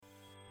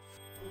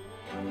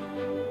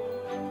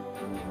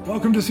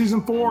Welcome to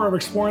season 4 of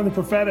Exploring the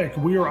Prophetic.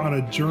 We are on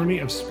a journey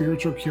of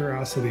spiritual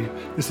curiosity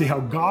to see how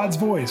God's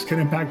voice can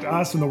impact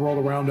us and the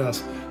world around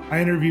us. I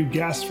interview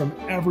guests from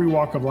every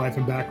walk of life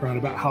and background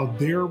about how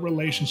their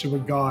relationship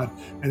with God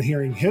and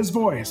hearing His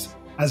voice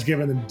has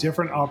given them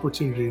different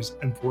opportunities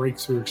and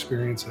breakthrough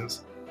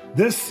experiences.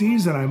 This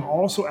season, I'm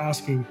also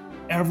asking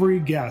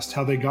every guest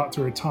how they got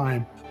through a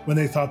time when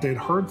they thought they had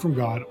heard from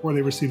God or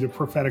they received a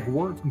prophetic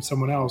word from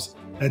someone else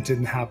that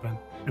didn't happen,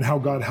 and how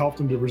God helped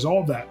them to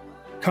resolve that.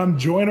 Come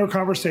join our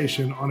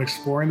conversation on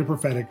Exploring the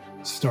Prophetic,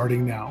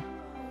 starting now.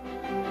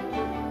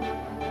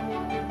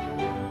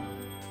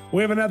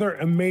 We have another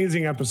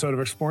amazing episode of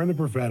Exploring the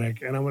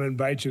Prophetic, and I want to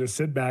invite you to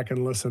sit back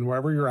and listen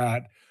wherever you're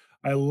at.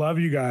 I love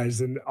you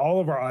guys and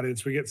all of our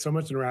audience. We get so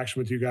much interaction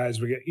with you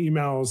guys. We get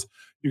emails.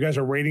 You guys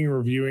are rating and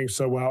reviewing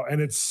so well, and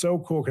it's so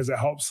cool because it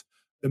helps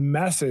the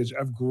message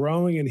of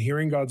growing and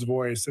hearing God's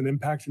voice and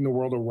impacting the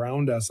world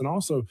around us, and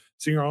also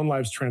seeing our own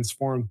lives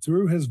transformed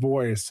through His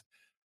voice.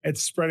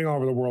 It's spreading all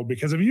over the world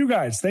because of you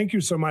guys. Thank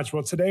you so much.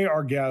 Well, today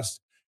our guest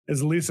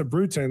is Lisa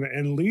Bruton,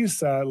 and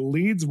Lisa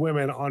leads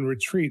women on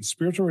retreats,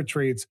 spiritual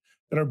retreats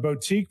that are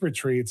boutique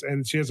retreats,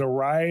 and she has a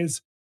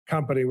Rise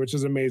company, which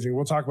is amazing.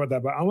 We'll talk about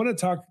that, but I want to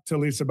talk to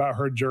Lisa about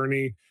her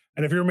journey.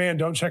 And if you're a man,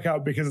 don't check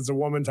out because it's a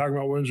woman talking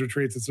about women's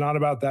retreats. It's not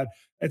about that.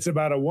 It's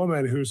about a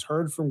woman who's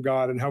heard from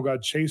God and how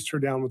God chased her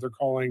down with her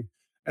calling,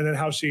 and then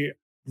how she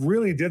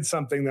really did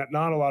something that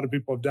not a lot of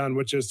people have done,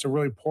 which is to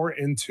really pour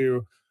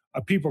into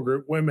a people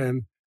group,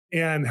 women,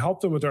 and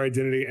help them with their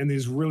identity in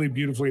these really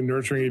beautifully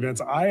nurturing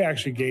events. I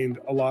actually gained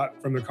a lot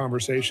from the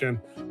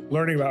conversation,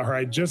 learning about her.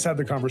 I just had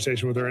the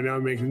conversation with her, and now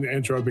I'm making the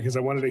intro because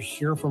I wanted to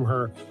hear from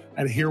her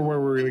and hear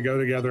where we're going to go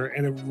together.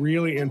 And it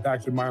really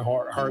impacted my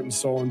heart and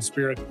soul and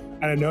spirit.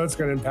 And I know it's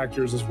going to impact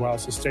yours as well.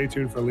 So stay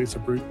tuned for Lisa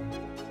Bruton.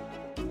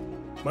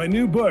 My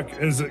new book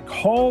is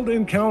called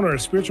Encounter, a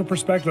spiritual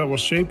perspective that will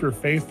shape your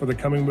faith for the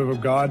coming move of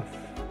God.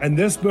 And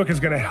this book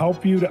is going to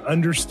help you to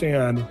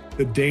understand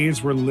the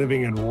days we're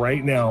living in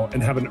right now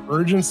and have an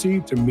urgency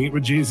to meet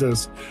with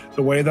Jesus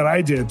the way that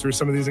I did through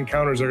some of these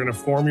encounters that are going to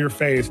form your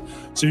faith.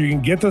 So you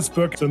can get this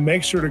book. So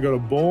make sure to go to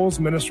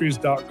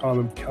bolzministries.com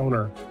and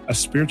Encounter, a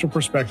spiritual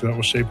perspective that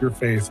will shape your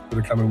faith for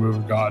the coming move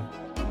of God.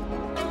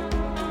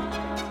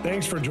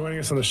 Thanks for joining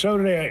us on the show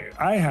today.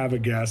 I have a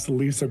guest,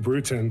 Lisa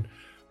Bruton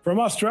from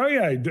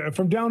Australia,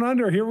 from down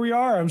under. Here we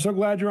are. I'm so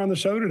glad you're on the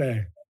show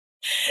today.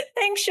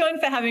 Thanks, Shawn,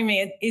 for having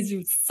me. It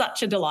is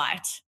such a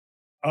delight.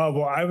 Oh,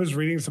 well, I was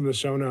reading some of the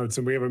show notes,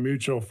 and we have a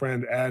mutual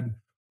friend, Ed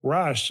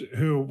Rush,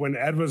 who, when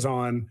Ed was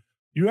on,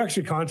 you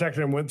actually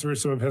contacted him, went through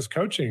some of his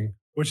coaching,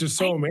 which is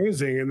so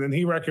amazing. And then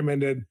he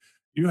recommended,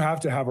 you have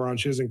to have her on.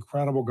 She has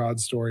incredible God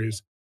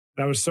stories.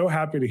 And I was so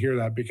happy to hear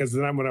that, because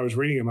then when I was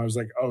reading him, I was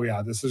like, oh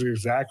yeah, this is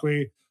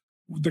exactly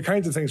the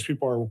kinds of things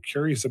people are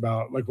curious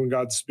about. Like when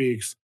God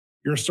speaks,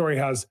 your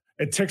story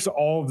it ticks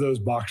all of those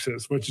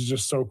boxes, which is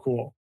just so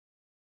cool.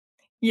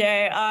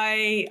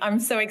 Yeah, I'm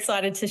so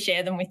excited to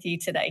share them with you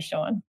today,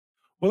 Shawn.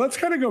 Well, let's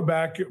kind of go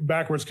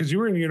backwards, because you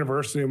were in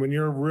university, and when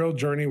your real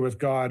journey with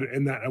God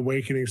and that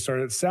awakening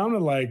started, it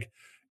sounded like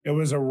it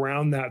was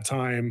around that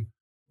time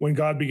when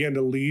God began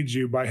to lead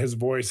you by His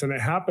voice. And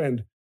it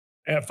happened,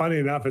 funny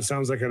enough, it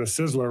sounds like at a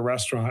Sizzler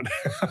restaurant.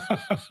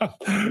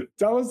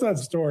 Tell us that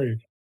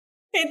story.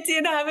 It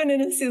did happen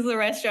in a Sizzler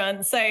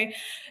restaurant. So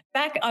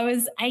I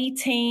was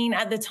 18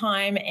 at the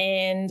time,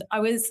 and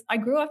I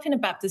grew up in a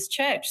Baptist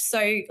church.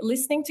 So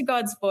listening to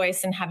God's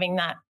voice and having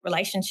that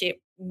relationship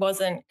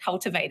wasn't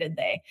cultivated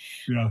there.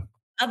 Yeah.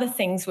 Other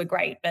things were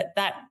great, but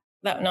that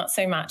not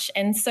so much.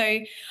 And so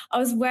I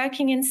was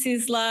working in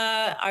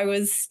Sizzler. I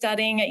was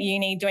studying at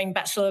uni, doing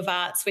Bachelor of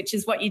Arts, which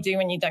is what you do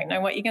when you don't know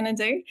what you're going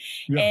to do.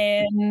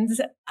 Yeah.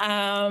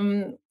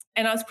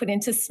 And I was put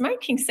into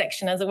smoking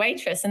section as a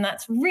waitress, and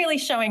that's really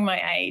showing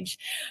my age.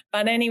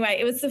 But anyway,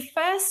 it was the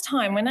first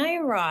time when I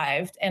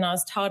arrived and I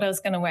was told I was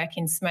going to work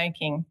in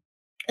smoking.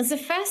 It was the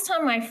first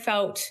time I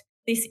felt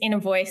this inner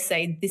voice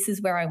say, this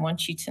is where I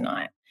want you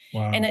tonight.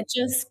 Wow. And it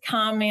just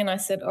calmed me, and I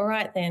said, all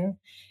right then.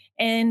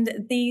 And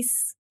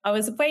I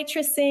was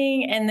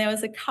waitressing, and there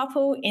was a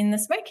couple in the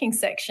smoking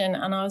section,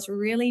 and I was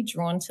really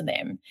drawn to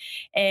them.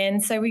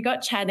 And so we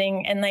got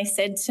chatting, and they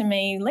said to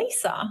me,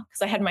 Lisa,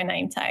 because I had my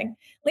name tag,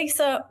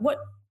 Lisa,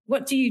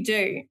 what do you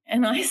do?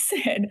 And I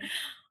said,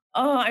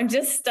 oh, I'm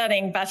just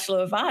studying Bachelor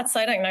of Arts.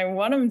 I don't know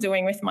what I'm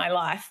doing with my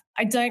life.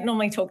 I don't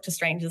normally talk to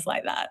strangers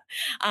like that.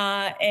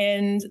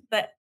 And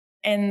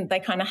they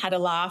kind of had a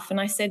laugh, and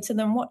I said to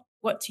them,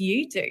 what do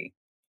you do?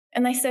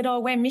 And they said,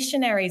 oh, we're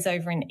missionaries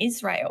over in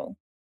Israel.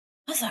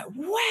 I was like,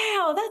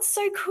 wow, that's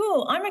so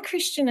cool. I'm a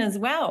Christian as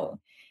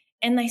well.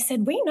 And they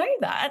said, we know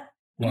that.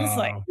 Wow. I was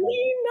like, what do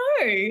you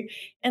know?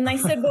 And they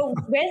said, well,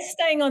 we're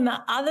staying on the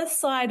other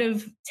side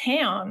of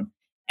town,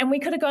 and we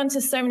could have gone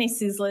to so many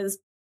Sizzlers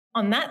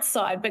on that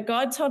side, but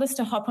God told us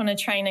to hop on a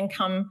train and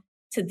come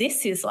to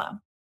this Sizzler.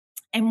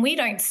 And we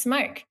don't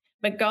smoke,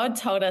 but God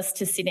told us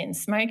to sit in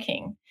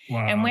smoking.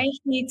 Wow. And we're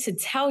here to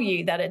tell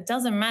you that it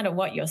doesn't matter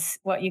what you're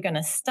going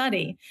to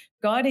study.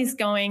 God is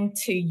going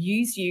to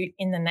use you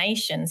in the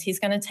nations. He's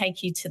going to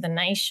take you to the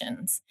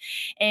nations.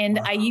 And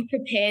Wow. Are you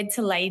prepared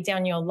to lay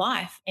down your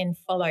life and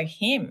follow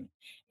him?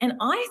 And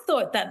I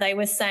thought that they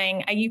were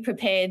saying, are you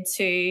prepared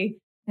to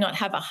not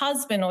have a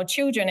husband or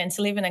children and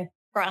to live in a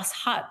grass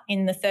hut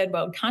in the third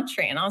world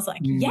country? And I was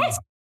like,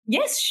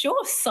 yes,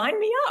 sure, sign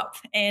me up.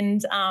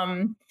 And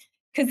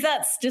because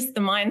that's just the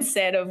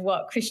mindset of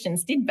what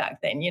Christians did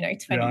back then,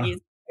 20 years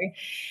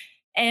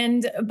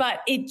ago.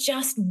 But it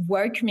just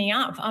woke me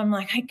up. I'm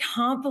like, I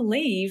can't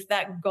believe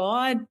that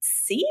God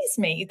sees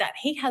me, that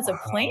he has a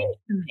plan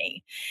for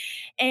me.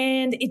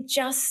 And it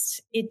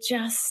just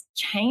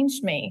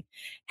changed me.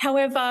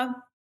 However,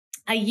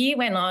 a year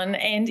went on,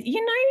 and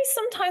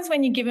sometimes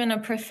when you're given a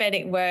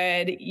prophetic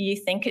word, you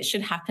think it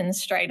should happen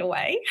straight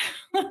away.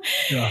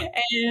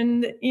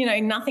 And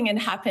nothing had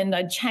happened.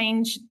 I'd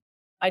changed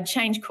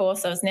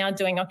course. I was now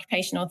doing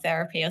occupational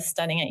therapy. I was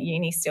studying at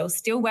uni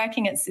still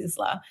working at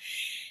Sizzler.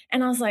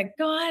 And I was like,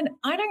 God,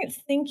 I don't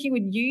think you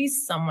would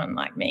use someone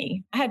like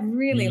me. I had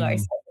really low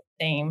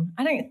self-esteem.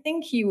 I don't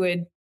think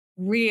you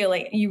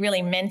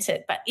really meant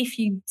it. But if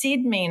you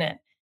did mean it,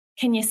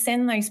 can you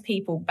send those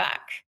people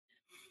back?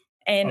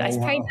 And I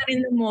prayed that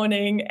in the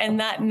morning, and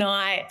that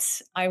night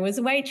I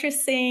was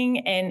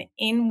waitressing, and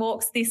in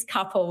walks this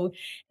couple,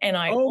 and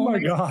I my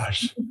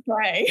gosh,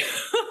 pray.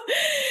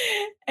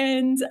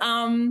 And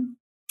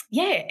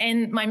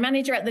and my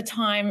manager at the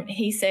time,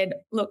 he said,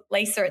 look,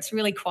 Lisa, it's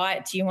really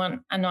quiet. Do you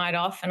want a night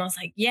off? And I was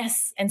like,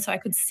 yes. And so I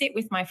could sit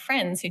with my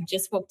friends who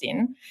just walked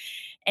in,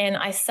 and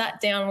I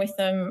sat down with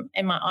them,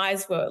 and my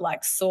eyes were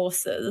like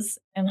saucers,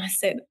 and I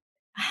said,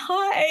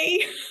 hi.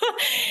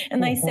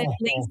 And they said,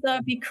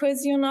 Lisa,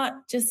 because you're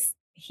not just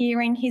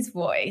hearing his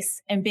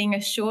voice and being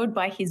assured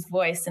by his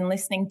voice and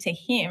listening to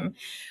him,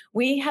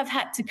 we have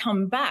had to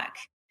come back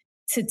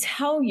to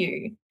tell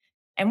you.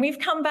 And we've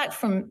come back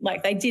from,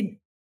 they did,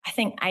 I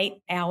think, 8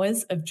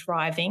 hours of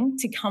driving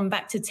to come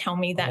back to tell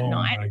me that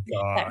night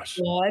that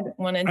God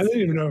wanted. I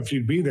didn't even know if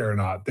you'd be there or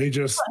not. They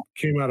just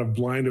came out of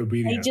blind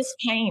obedience. They just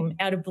came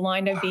out of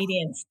blind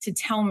obedience to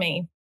tell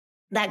me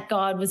that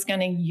God was going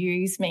to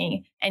use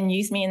me and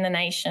use me in the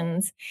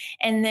nations.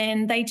 And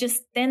then they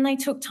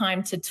took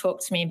time to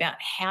talk to me about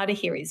how to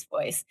hear his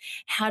voice,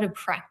 how to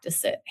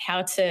practice it,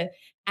 how to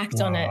act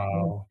on it,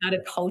 and how to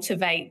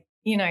cultivate,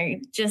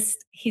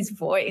 just his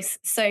voice.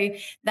 So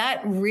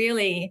that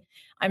really,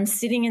 I'm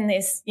sitting in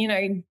this,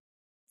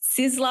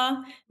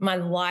 Sizzler, my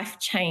life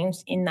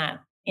changed in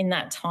that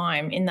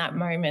time, in that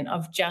moment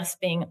of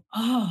just being,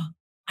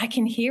 I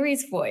can hear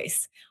his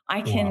voice. I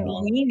can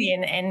lean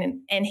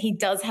in, and he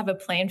does have a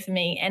plan for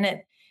me. And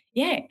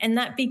and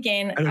that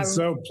began. And it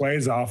so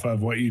plays off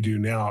of what you do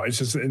now. It's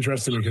just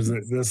interesting because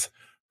this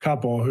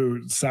couple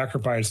who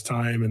sacrificed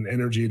time and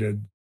energy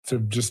to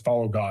just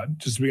follow God,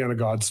 just to be on a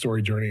God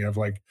story journey of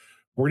like,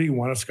 where do you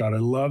want us, God? I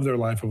love their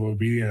life of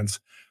obedience.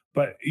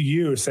 But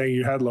you saying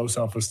you had low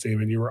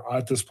self-esteem and you were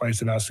at this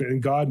place of asking,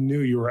 and God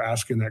knew you were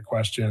asking that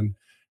question.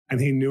 And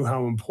he knew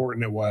how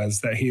important it was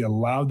that he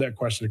allowed that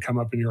question to come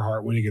up in your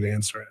heart when you could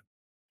answer it.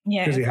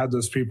 Yeah. Because he had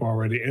those people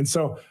already. And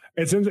so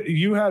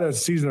you had a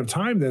season of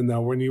time then,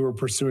 though, when you were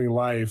pursuing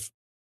life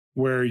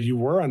where you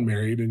were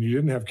unmarried and you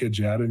didn't have kids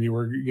yet, and you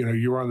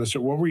were on this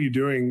show. What were you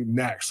doing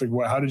next?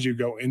 Like, how did you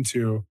go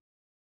into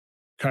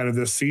kind of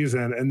this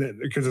season? And then,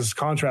 because it's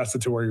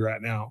contrasted to where you're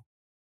at now.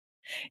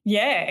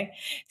 Yeah.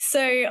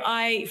 So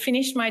I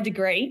finished my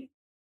degree.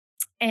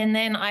 And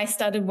then I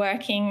started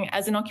working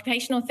as an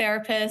occupational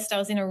therapist. I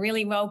was in a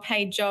really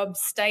well-paid job,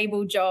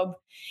 stable job.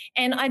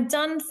 And I'd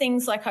done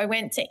things like I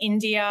went to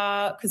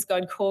India because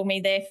God called me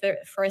there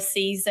for a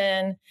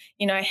season,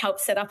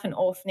 helped set up an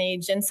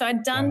orphanage. And so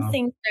I'd done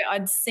things where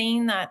I'd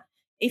seen that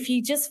if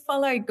you just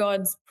follow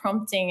God's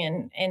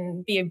prompting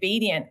and be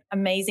obedient,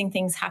 amazing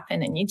things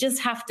happen. And you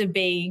just have to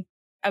be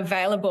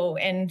available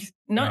and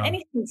not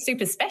anything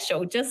super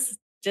special, just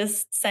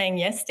saying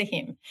yes to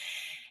him.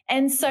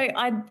 And so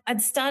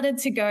I'd started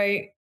to go,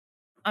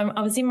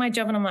 I was in my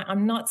job and I'm like,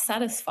 I'm not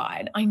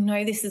satisfied. I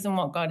know this isn't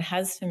what God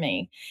has for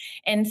me.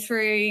 And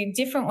through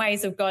different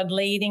ways of God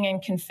leading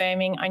and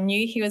confirming, I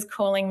knew he was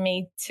calling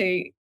me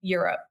to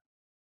Europe,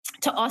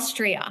 to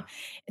Austria,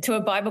 to a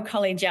Bible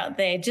college out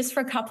there just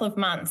for a couple of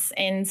months.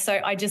 And so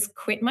I just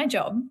quit my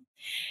job.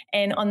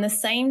 And on the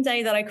same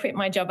day that I quit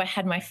my job, I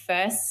had my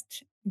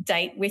first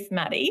date with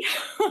Maddie.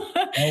 Oh,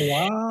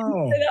 wow.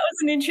 So that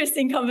was an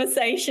interesting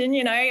conversation.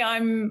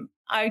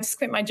 I just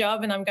quit my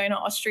job and I'm going to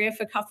Austria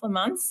for a couple of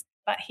months,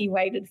 but he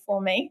waited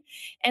for me.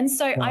 And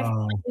so I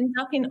ended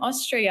up in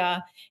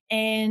Austria,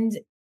 and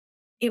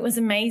it was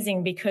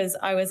amazing because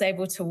I was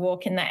able to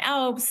walk in the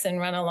Alps and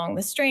run along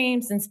the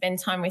streams and spend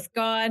time with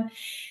God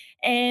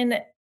and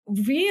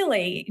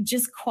really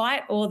just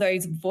quiet all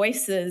those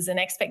voices and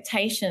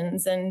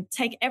expectations and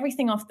take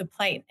everything off the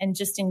plate and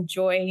just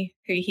enjoy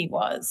who he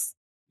was.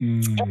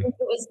 And it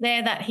was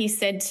there that he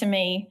said to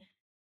me,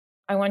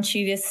 I want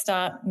you to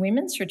start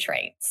women's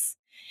retreats.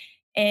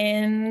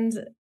 And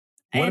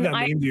What did And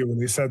that mean to you when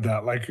they said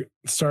that? Like,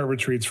 start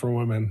retreats for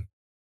women?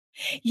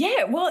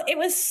 yeah, well, it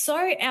was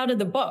so out of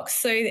the box.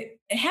 So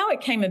how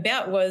it came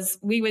about was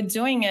we were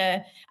doing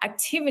a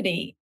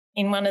activity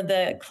in one of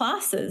the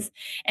classes,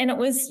 and it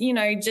was,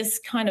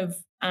 just kind of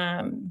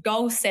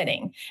goal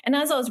setting. And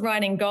as I was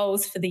writing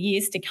goals for the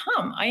years to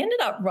come, I ended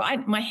up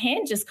my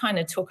hand just kind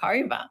of took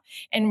over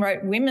and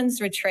wrote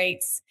women's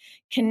retreats,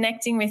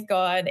 connecting with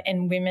God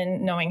and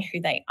women knowing who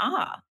they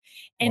are.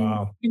 And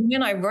Wow.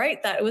 when I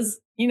wrote that, it was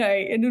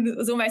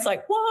almost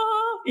like,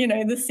 whoa,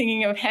 the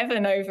singing of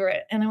heaven over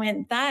it. And I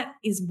went, that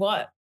is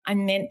what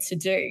I'm meant to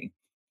do.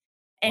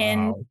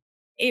 And Wow.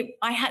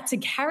 I had to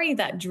carry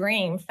that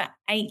dream for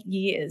 8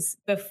 years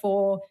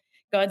before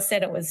God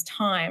said it was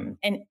time.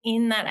 And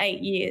in that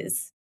 8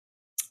 years,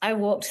 I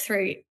walked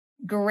through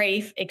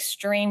grief,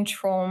 extreme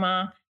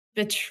trauma,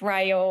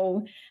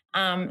 betrayal,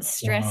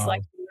 stress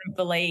like Wow. you wouldn't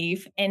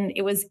believe. And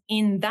it was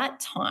in that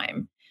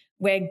time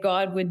where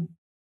God would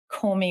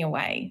call me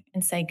away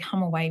and say,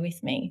 come away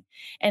with me.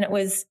 And it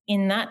was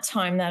in that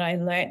time that I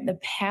learned the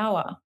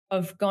power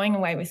of going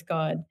away with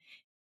God,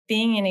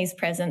 being in his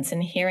presence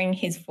and hearing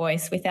his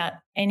voice without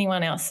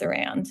anyone else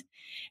around.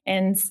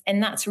 And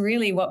that's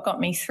really what got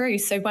me through.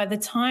 So by the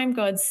time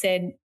God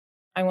said,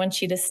 I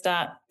want you to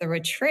start the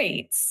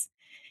retreats,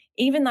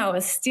 even though I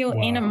was still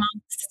in Wow.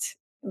 amongst,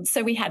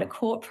 so we had a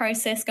court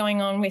process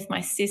going on with my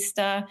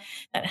sister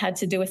that had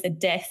to do with the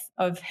death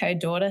of her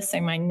daughter,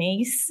 so my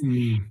niece.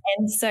 Mm.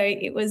 And so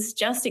it was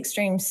just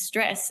extreme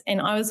stress.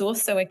 And I was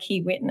also a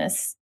key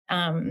witness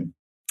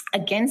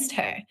against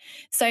her.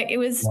 So it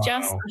was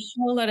just Wow. a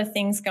whole lot of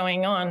things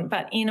going on.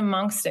 But in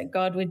amongst it,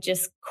 God would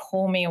just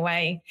call me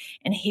away,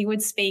 and he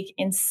would speak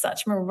in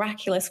such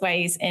miraculous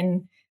ways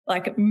and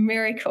like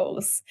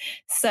miracles.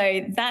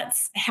 So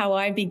that's how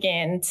I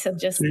began to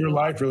just So your love.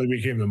 life really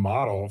became the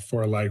model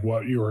for like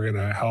what you were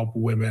going to help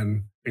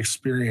women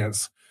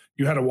experience.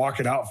 You had to walk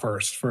it out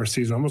first for a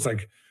season, almost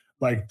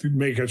like to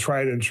make a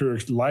tried and true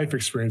life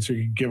experience. So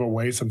you could give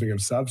away something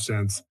of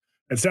substance.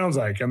 It sounds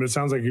like, it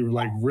sounds like you were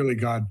like really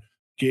God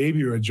gave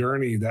you a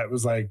journey that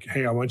was like,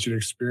 hey, I want you to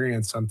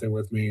experience something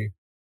with me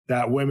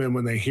that women,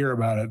 when they hear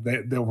about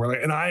it, they'll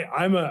relate. And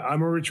I'm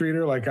a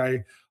retreater. Like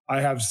I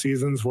have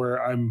seasons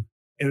where I'm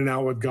in and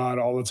out with God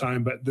all the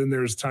time, but then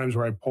there's times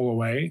where I pull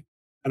away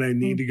and I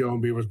need to go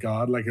and be with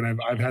God. Like, and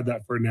I've had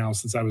that for now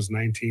since I was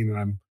 19, and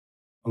I'm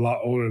a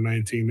lot older than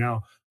 19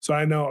 now. So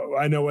I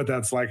know what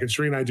that's like. And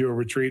Sheree and I do a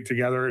retreat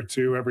together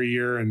too every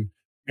year,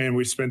 and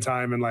we spend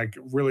time and like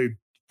really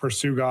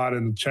pursue God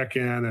and check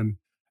in, and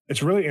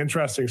it's really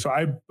interesting. So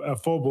I'm a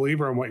full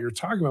believer in what you're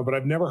talking about, but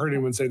I've never heard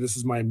anyone say this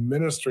is my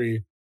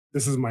ministry,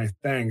 this is my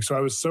thing. So I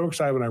was so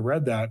excited when I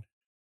read that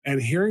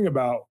and hearing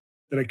about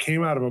that it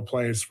came out of a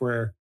place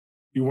where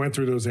you went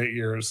through those 8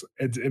 years.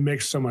 It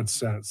makes so much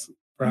sense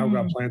for how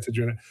God planted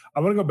you in it. I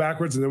want to go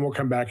backwards and then we'll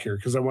come back here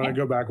because I want to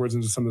go backwards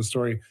into some of the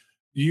story.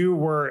 You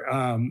were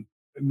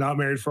not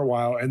married for a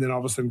while, and then all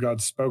of a sudden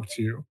God spoke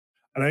to you.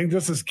 And I think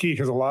this is key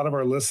because a lot of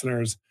our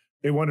listeners,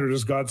 they wonder,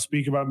 does God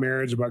speak about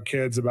marriage, about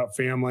kids, about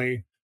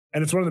family?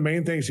 And it's one of the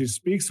main things he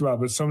speaks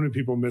about, but so many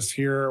people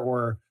mishear,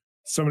 or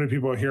so many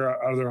people hear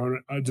out of their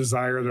own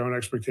desire, their own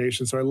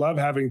expectation. So I love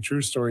having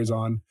true stories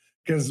on,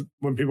 because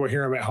when people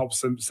hear them, it helps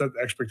them set the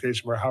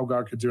expectation for how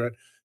God could do it.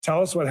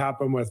 Tell us what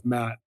happened with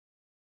Matt.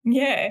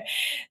 Yeah.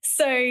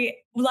 So,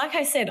 like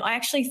I said, I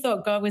actually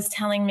thought God was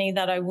telling me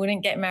that I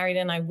wouldn't get married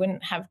and I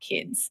wouldn't have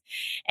kids.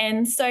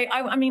 And so,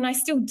 I mean, I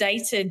still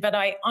dated, but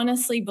I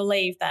honestly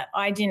believe that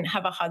I didn't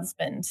have a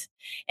husband.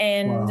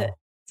 And Wow.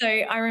 so,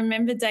 I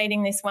remember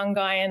dating this one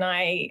guy, and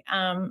I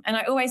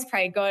always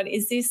pray, God,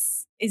 is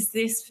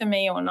this for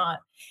me or not?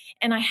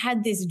 And I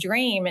had this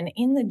dream, and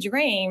in the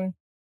dream,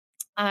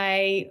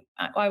 I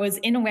was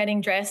in a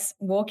wedding dress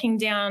walking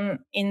down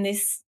in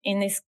this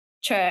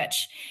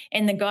church,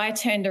 and the guy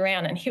turned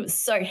around and he was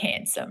so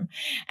handsome,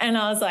 and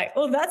I was like,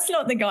 oh, that's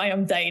not the guy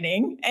I'm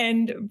dating,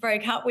 and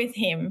broke up with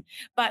him.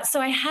 But so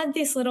I had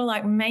this little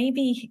like,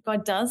 maybe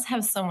God does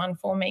have someone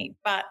for me,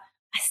 but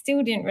I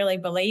still didn't really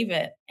believe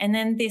it. And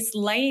then this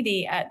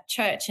lady at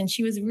church, and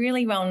she was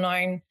really well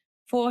known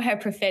for her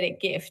prophetic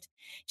gift,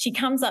 she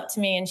comes up to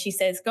me and she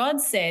says,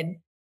 God said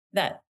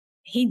that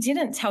he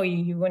didn't tell you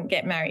you wouldn't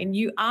get married.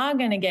 You are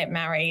going to get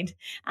married,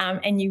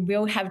 and you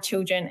will have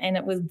children, and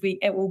it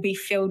will be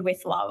filled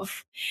with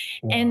love.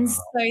 And Wow.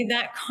 so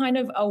that kind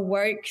of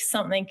awoke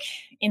something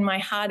in my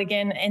heart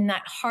again, and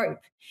that hope,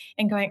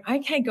 and going,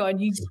 okay, God,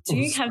 you So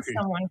do have sweet.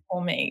 someone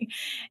for me.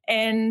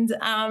 And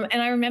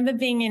I remember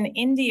being in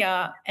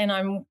India, and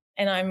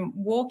I'm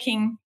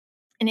walking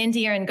in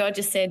India, and God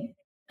just said,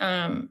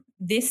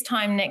 this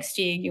time next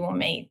year you will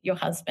meet your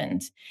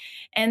husband.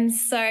 And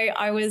so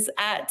I was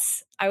at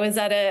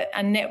a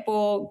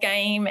netball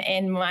game,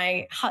 and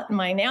my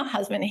now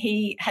husband,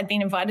 he had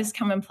been invited to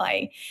come and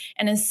play.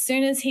 And as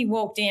soon as he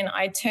walked in,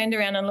 I turned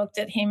around and looked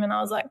at him, and I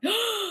was like,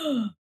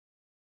 oh,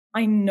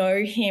 I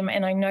know him,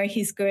 and I know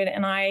he's good,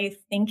 and I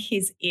think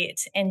he's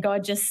it. And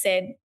God just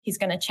said, he's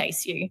going to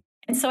chase you.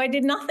 And so I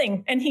did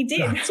nothing, and he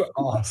did. That's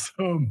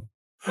awesome.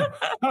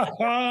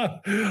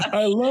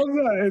 I love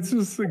that. It's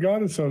just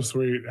God is so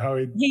sweet how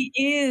he He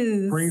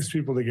is. brings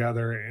people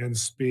together and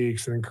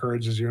speaks and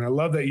encourages you. And I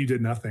love that you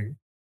did nothing.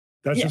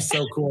 That's Yeah, just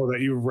so cool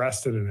that you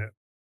rested in it.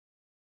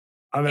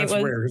 And it that's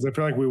was. rare because I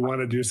feel like we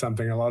want to do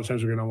something. A lot of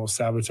times we can almost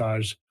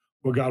sabotage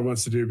what God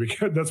wants to do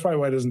because that's probably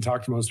why he doesn't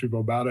talk to most people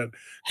about it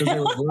because they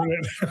would ruin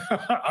it.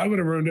 I would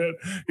have ruined it.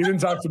 He didn't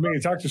talk to me. He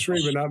talked to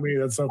Sri, but not me.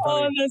 That's so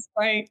Oh, funny. that's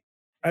great.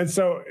 And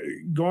so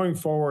going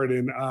forward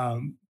in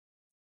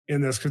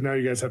this, because now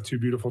you guys have two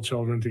beautiful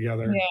children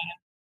together.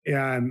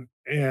 Yeah.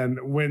 And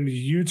when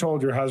you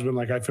told your husband,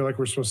 like, I feel like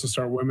we're supposed to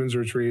start women's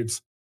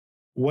retreats,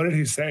 what did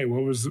he say?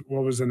 What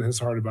was in his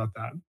heart about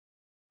that?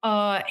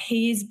 Oh,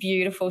 he's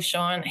beautiful,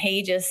 Shawn.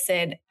 He just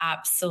said,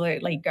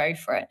 absolutely go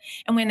for it.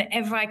 And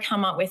whenever I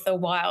come up with a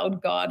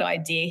wild God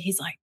idea, he's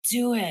like,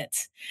 do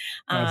it.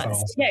 That's So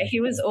yeah, awesome. he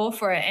was all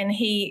for it. And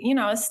he,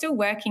 I was still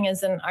working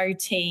as an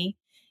OT.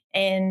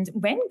 And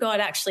when God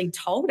actually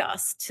told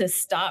us to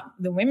start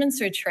the women's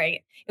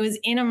retreat, it was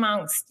in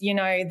amongst,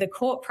 the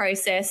court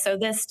process. So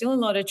there's still a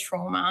lot of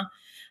trauma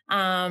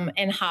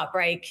and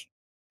heartbreak.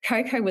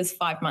 Coco was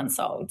 5 months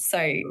old. So,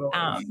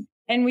 Oh,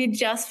 and we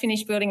just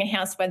finished building a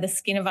house by the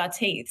skin of our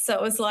teeth. So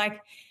it was like,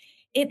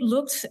 it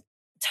looked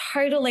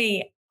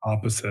totally,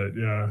 opposite.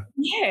 Yeah.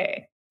 yeah,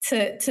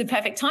 to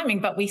perfect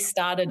timing, but we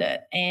started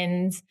it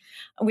and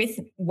with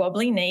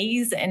wobbly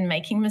knees and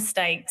making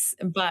mistakes,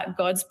 but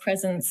God's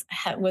presence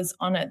was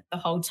on it the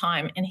whole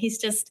time. And he's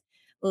just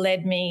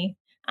led me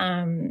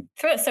through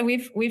it. So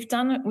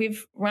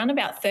we've run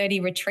about 30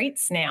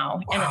 retreats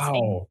now and it's been,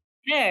 Wow.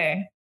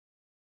 yeah.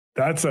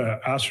 That's an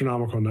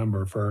astronomical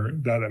number for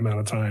that amount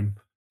of time.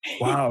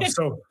 Wow.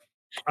 So,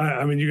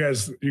 I mean, you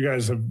guys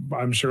have,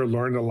 I'm sure,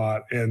 learned a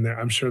lot, and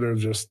I'm sure they're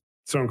just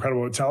so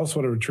incredible. Tell us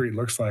what a retreat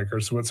looks like, or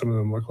what some of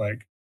them look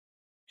like.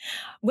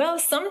 Well,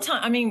 sometimes,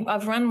 I mean,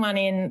 I've run one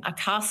in a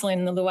castle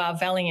in the Loire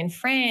Valley in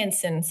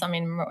France and some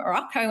in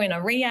Morocco in a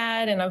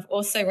Riyadh. And I've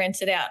also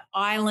rented out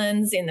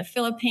islands in the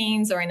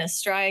Philippines or in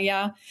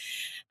Australia.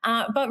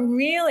 But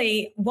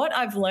really, what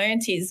I've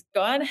learned is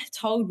God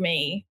told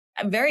me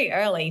very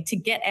early to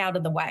get out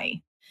of the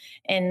way.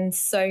 And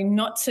so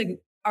not to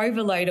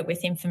overload it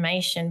with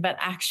information, but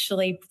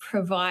actually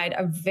provide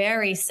a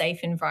very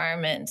safe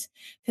environment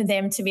for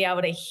them to be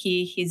able to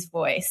hear his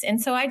voice. And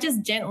so I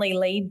just gently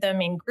lead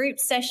them in group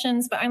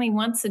sessions, but only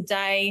once a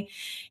day.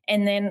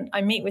 And then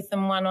I meet with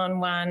them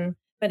one-on-one.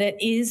 But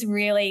it is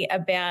really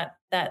about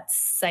that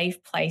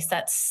safe place,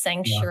 that Yeah.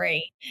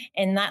 sanctuary.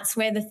 And that's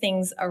where the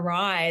things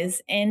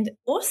arise. And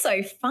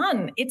also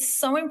fun. It's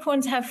so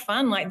important to have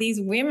fun. Like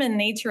these women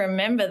need to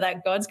remember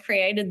that God's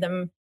created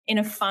them in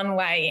a fun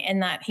way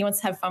and that he wants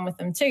to have fun with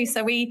them too.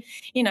 So we've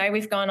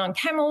gone on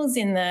camels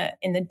in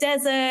the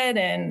desert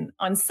and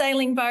on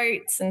sailing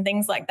boats and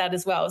things like that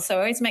as well. So I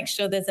always make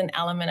sure there's an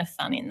element of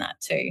fun in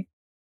that too.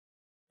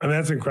 I mean,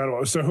 that's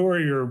incredible. So,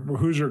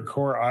 who's your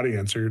core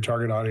audience or your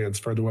target audience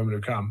for the women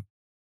who come?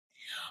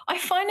 I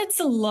find it's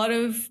a lot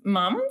of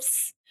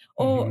mums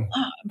Hmm.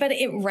 but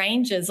it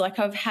ranges. Like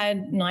I've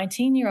had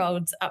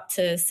 19-year-olds up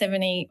to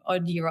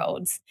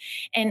 70-odd-year-olds.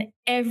 And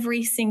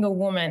every single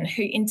woman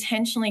who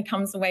intentionally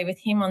comes away with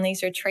him on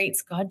these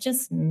retreats, God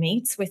just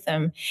meets with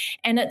them.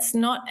 And it's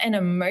not an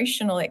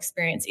emotional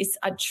experience, it's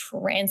a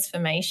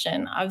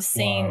transformation. I've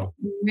seen Wow.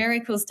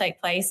 miracles take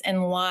place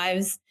and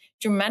lives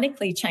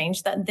dramatically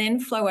change that then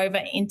flow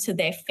over into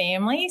their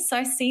family. So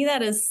I see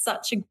that as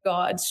such a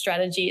God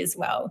strategy as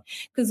well,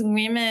 because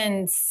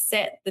women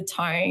set the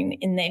tone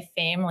in their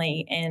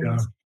family Yeah.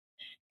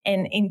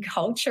 and in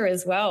culture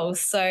as well.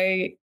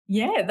 So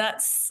yeah,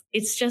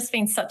 it's just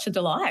been such a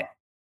delight.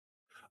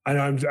 I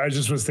know. I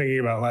just was thinking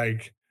about,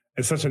 like,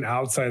 it's such an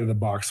outside of the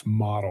box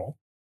model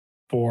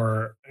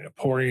for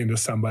pouring into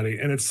somebody,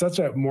 and it's such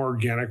a more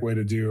organic way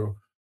to do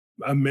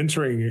a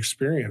mentoring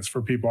experience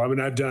for people. I mean,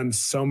 I've done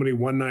so many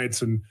one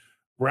nights and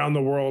around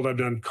the world. I've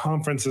done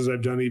conferences,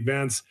 I've done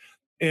events,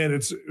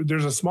 and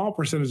there's a small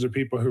percentage of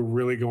people who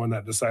really go on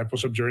that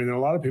discipleship journey, and a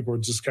lot of people are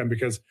just come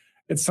because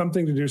it's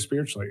something to do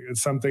spiritually.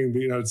 It's something,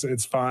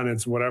 it's fun,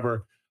 it's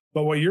whatever.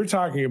 But what you're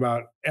talking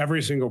about,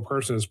 every single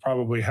person is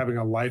probably having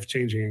a life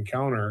changing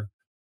encounter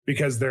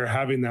because they're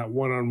having that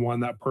one on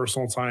one, that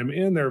personal time,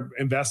 and they're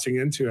investing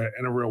into it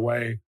in a real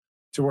way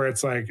to where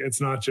it's like,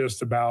 it's not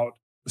just about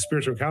the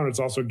spiritual encounter, it's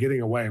also getting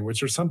away, which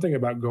there's something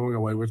about going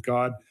away with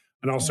God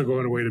and also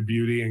going away to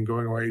beauty and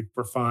going away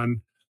for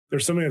fun.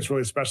 There's something that's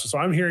really special. So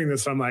I'm hearing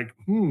this, I'm like,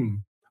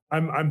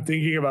 I'm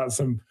thinking about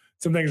some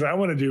things I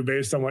want to do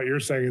based on what you're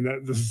saying,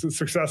 that this is a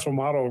successful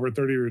model over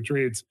 30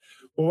 retreats.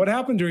 Well, what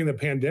happened during the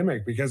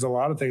pandemic? Because a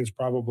lot of things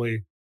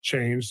probably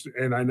changed.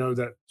 And I know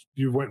that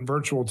you went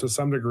virtual to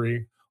some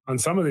degree on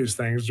some of these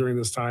things during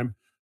this time.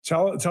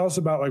 Tell us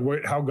about,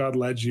 like, how God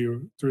led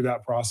you through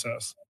that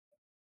process.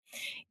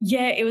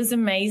 Yeah, it was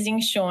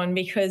amazing, Shawn,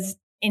 because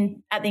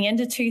at the end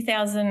of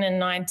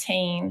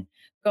 2019,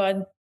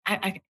 God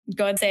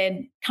God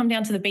said, "Come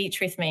down to the beach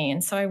with me."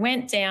 And so I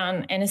went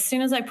down, and as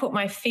soon as I put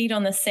my feet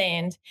on the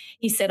sand,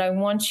 he said, "I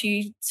want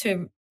you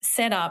to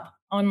set up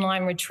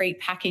online retreat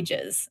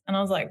packages." And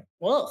I was like,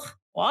 "Whoa."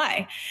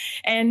 why?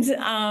 And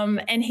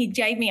he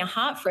gave me a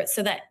heart for it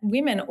so that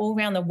women all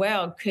around the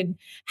world could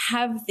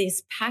have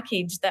this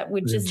package that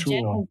would just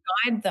gently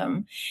guide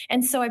them.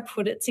 And so I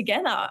put it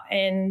together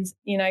and,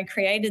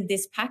 created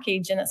this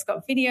package, and it's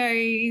got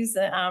videos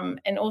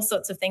and all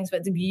sorts of things,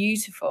 but it's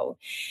beautiful.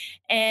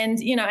 And,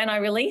 and I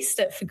released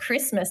it for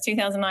Christmas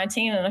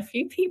 2019, and a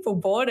few people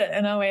bought it,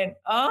 and I went,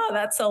 oh,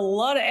 that's a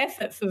lot of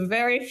effort for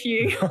very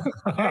few,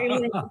 very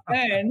little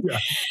return. Yeah.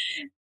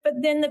 But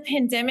then the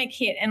pandemic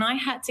hit, and I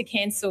had to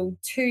cancel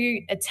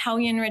 2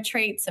 Italian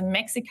retreats, a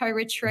Mexico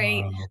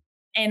retreat,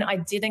 and I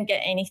didn't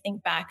get anything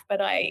back, but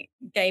I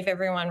gave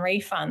everyone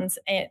refunds.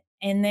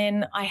 And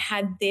then I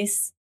had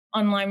this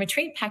online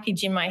retreat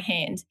package in my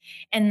hand,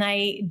 and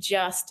they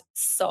just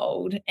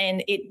sold,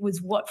 and it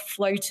was what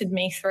floated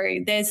me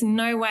through. There's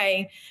no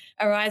way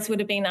Arise would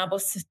have been able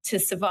to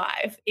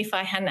survive if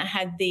I hadn't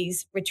had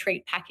these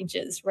retreat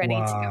packages ready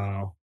to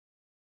go.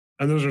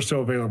 And those are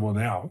still available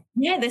now.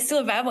 Yeah, they're still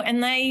available.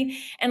 And I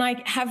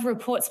have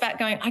reports back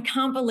going, I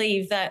can't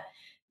believe that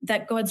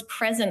God's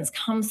presence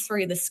comes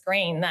through the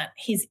screen, that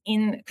he's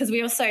in, because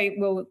we also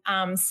will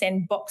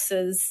send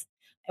boxes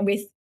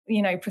with,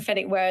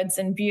 prophetic words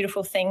and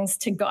beautiful things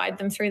to guide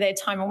them through their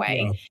time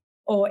away. Yeah.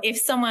 Or if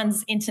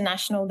someone's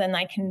international, then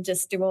they can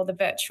just do all the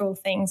virtual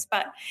things.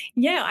 But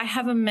yeah, I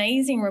have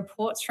amazing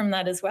reports from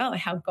that as well,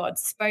 how God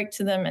spoke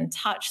to them and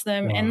touched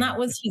them. Wow. And that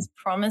was his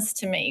promise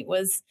to me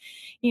was,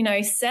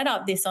 set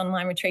up this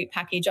online retreat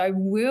package. I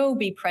will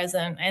be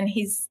present. And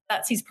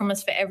that's his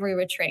promise for every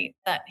retreat,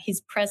 that his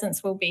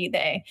presence will be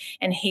there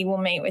and he will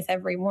meet with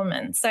every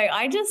woman. So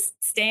I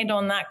just stand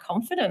on that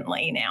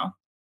confidently now.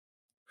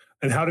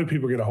 And how do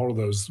people get a hold of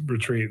those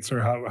retreats,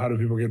 or how do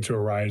people get to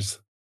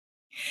Arise?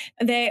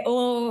 They're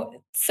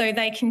all, so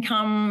they can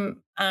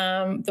come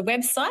the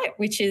website,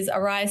 which is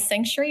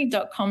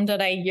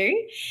arisesanctuary.com.au,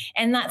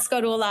 and that's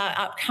got all our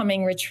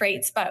upcoming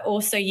retreats, but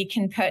also you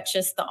can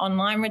purchase the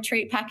online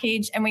retreat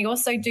package, and we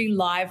also do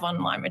live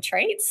online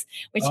retreats,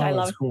 which I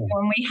love. Cool.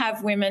 And we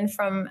have women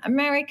from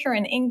America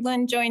and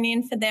England join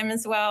in for them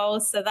as well,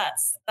 so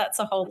that's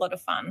a whole lot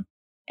of fun.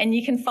 And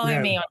you can follow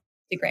me on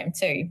Instagram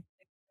too.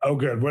 Oh,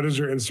 good. What is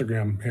your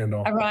Instagram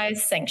handle?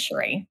 Arise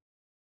Sanctuary.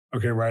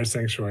 Okay, Arise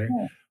Sanctuary.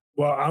 Yeah.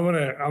 Well, I'm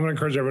gonna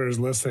encourage everyone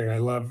who's listening.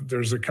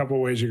 There's a couple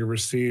of ways you can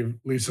receive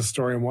Lisa's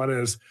story. And one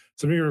is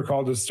some of you are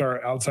called to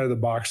start outside the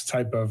box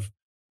type of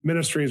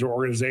ministries or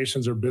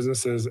organizations or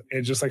businesses.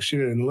 And just like she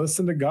did, and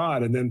listen to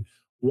God and then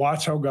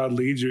watch how God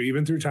leads you,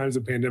 even through times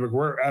of pandemic.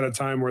 We're at a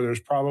time where there's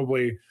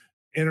probably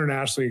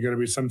internationally going to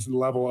be some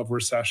level of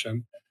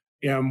recession.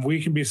 And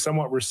we can be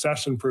somewhat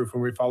recession proof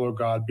when we follow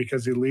God,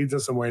 because he leads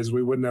us in ways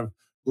we wouldn't have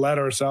led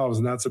ourselves.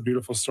 And that's a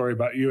beautiful story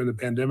about you in the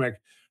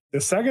pandemic. The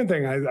second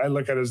thing I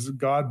look at is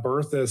God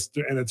birthed this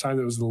in a time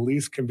that was the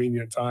least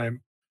convenient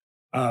time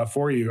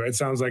for you. It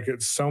sounds like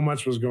so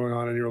much was going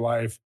on in your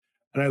life.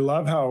 And I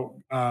love how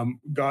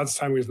God's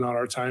timing is not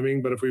our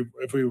timing, but if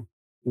we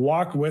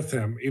walk with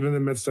him, even in the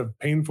midst of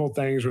painful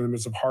things or in the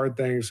midst of hard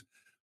things,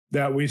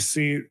 that we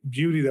see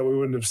beauty that we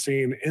wouldn't have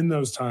seen in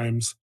those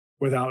times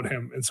without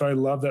him. And so I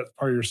love that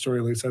part of your story,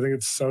 Lisa. I think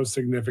it's so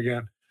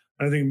significant.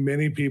 And I think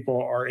many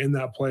people are in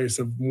that place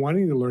of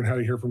wanting to learn how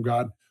to hear from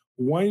God,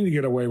 wanting to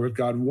get away with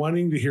God,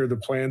 wanting to hear the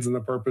plans and the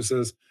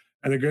purposes.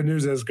 And the good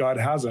news is God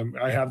has them.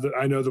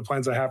 I know the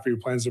plans I have for you,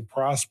 plans to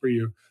prosper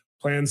you,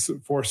 plans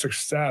for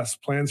success,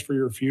 plans for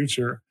your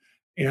future.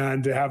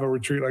 And to have a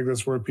retreat like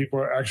this where people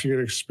are actually going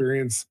to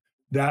experience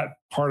that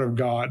part of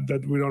God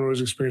that we don't always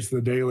experience in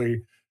the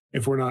daily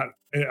if we're not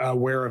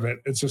aware of it.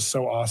 It's just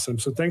so awesome.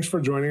 So thanks for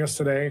joining us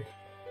today.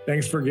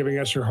 Thanks for giving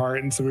us your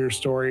heart and some of your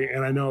story.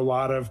 And I know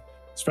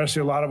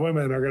especially a lot of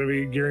women are going to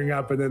be gearing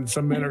up, and then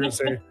some men are going to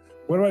say,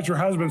 what about your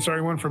husband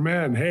starting one for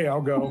men? Hey,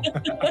 I'll go.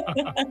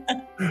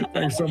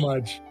 Thanks so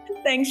much.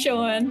 Thanks,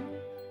 Shawn.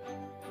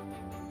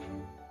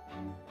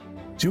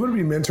 Do you want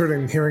to be mentored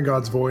in hearing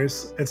God's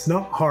voice? It's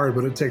not hard,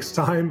 but it takes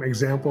time,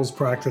 examples,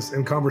 practice,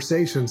 and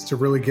conversations to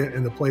really get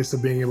in the place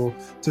of being able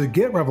to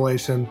get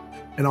revelation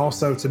and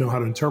also to know how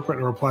to interpret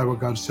and apply what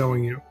God's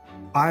showing you.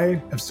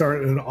 I have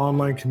started an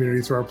online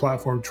community through our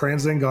platform,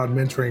 Translating God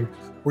Mentoring,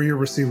 where you'll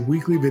receive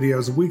weekly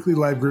videos, weekly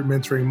live group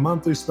mentoring,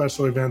 monthly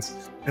special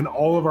events, and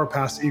all of our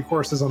past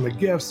e-courses on the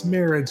gifts,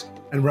 marriage,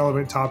 and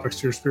relevant topics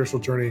to your spiritual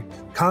journey.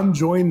 Come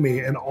join me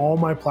and all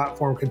my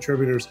platform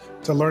contributors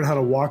to learn how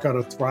to walk out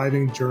a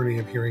thriving journey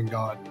of hearing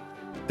God.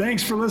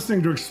 Thanks for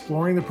listening to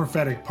Exploring the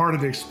Prophetic, part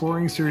of the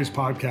Exploring Series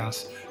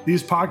podcast.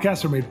 These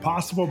podcasts are made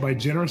possible by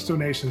generous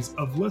donations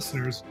of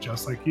listeners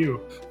just like you.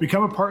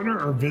 Become a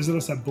partner or visit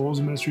us at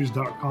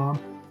bolzministries.com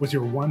with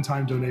your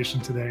one-time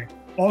donation today.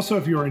 Also,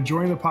 if you are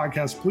enjoying the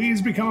podcast,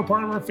 please become a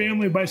part of our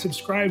family by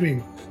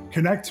subscribing.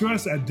 Connect to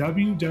us at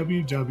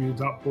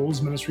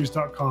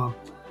www.bolzministries.com,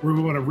 where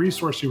we want to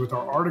resource you with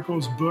our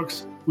articles,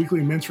 books,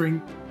 weekly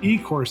mentoring,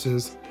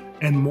 e-courses,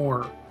 and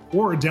more.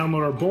 Or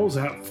download our Bolz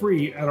app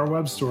free at our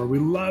web store. We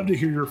love to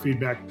hear your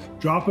feedback.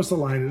 Drop us a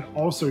line, and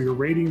also your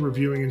rating,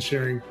 reviewing, and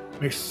sharing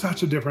makes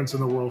such a difference in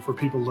the world for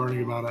people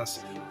learning about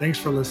us. Thanks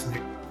for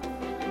listening.